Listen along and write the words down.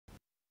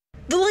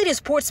The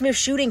latest Portsmouth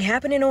shooting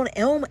happening on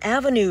Elm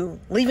Avenue,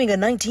 leaving a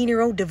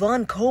 19-year-old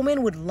Devon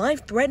Coleman with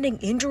life-threatening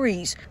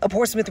injuries. A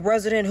Portsmouth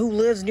resident who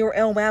lives near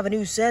Elm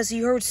Avenue says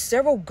he heard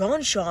several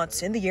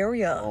gunshots in the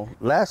area.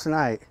 Last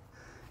night,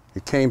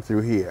 it came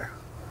through here,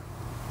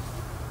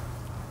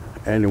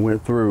 and it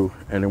went through,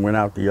 and it went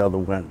out the other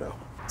window.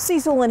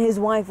 Cecil and his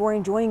wife were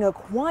enjoying a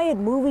quiet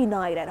movie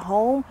night at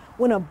home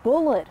when a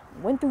bullet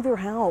went through their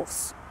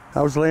house.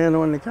 I was laying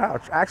on the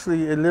couch.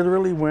 Actually, it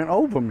literally went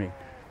over me,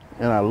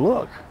 and I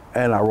looked.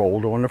 And I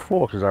rolled on the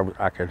floor because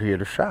I could hear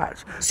the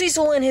shots.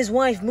 Cecil and his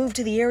wife moved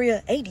to the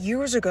area 8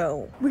 years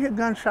ago. We hear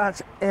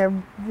gunshots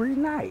every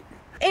night.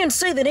 And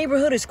say the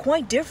neighborhood is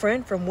quite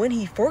different from when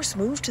he first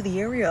moved to the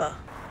area.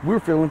 We're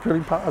feeling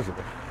pretty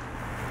positive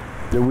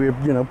that we've,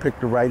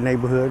 picked the right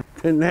neighborhood.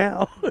 And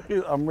now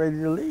I'm ready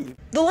to leave.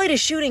 The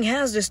latest shooting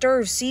has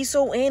disturbed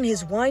Cecil and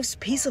his wife's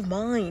peace of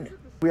mind.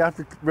 We have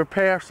to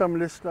repair some of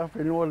this stuff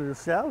in order to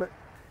sell it.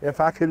 If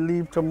I could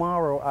leave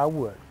tomorrow, I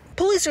would.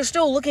 Police are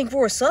still looking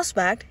for a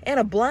suspect and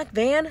a black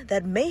van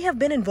that may have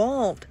been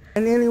involved.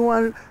 And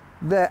anyone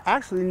that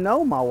actually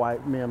know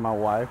me and my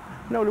wife,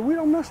 know that we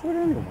don't mess with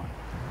anyone.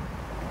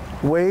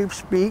 Wave,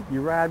 speak,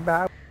 you ride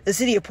by. The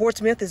city of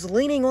Portsmouth is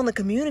leaning on the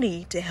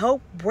community to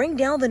help bring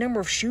down the number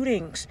of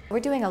shootings.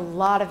 We're doing a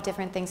lot of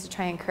different things to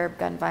try and curb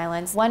gun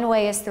violence. One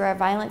way is through our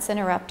violence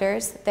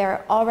interrupters.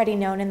 They're already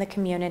known in the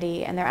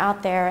community, and they're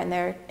out there and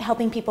they're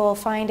helping people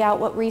find out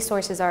what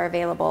resources are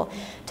available,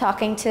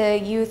 talking to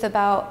youth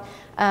about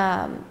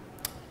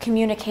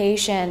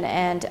communication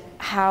and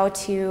how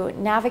to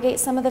navigate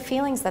some of the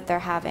feelings that they're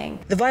having.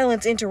 The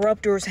violence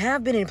interrupters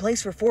have been in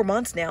place for 4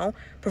 months now,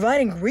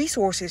 providing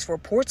resources for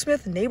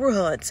Portsmouth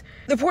neighborhoods.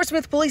 The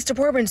Portsmouth Police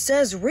Department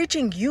says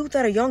reaching youth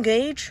at a young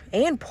age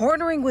and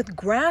partnering with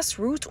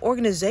grassroots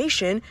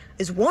organization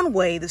is one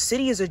way the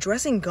city is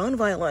addressing gun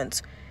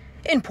violence.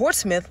 In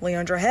Portsmouth,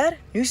 Leandra Head,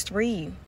 News 3.